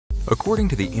According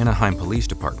to the Anaheim Police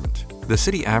Department, the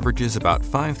city averages about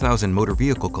 5,000 motor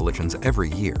vehicle collisions every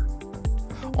year.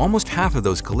 Almost half of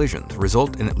those collisions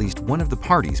result in at least one of the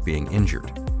parties being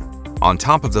injured. On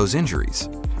top of those injuries,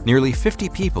 nearly 50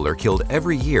 people are killed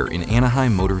every year in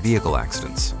Anaheim motor vehicle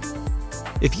accidents.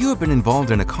 If you have been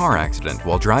involved in a car accident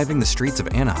while driving the streets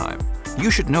of Anaheim, you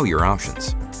should know your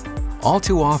options. All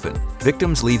too often,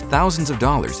 victims leave thousands of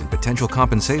dollars in potential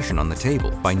compensation on the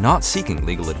table by not seeking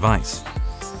legal advice.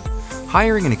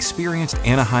 Hiring an experienced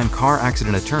Anaheim car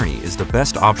accident attorney is the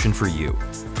best option for you.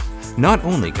 Not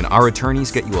only can our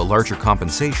attorneys get you a larger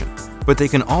compensation, but they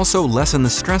can also lessen the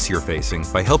stress you're facing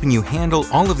by helping you handle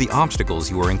all of the obstacles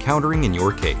you are encountering in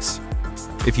your case.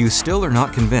 If you still are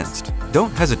not convinced,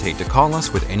 don't hesitate to call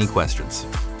us with any questions.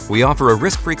 We offer a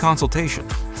risk-free consultation,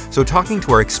 so talking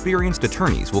to our experienced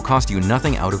attorneys will cost you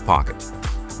nothing out of pocket.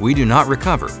 We do not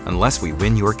recover unless we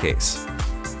win your case.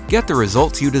 Get the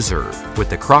results you deserve with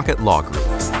the Crockett Law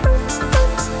Group.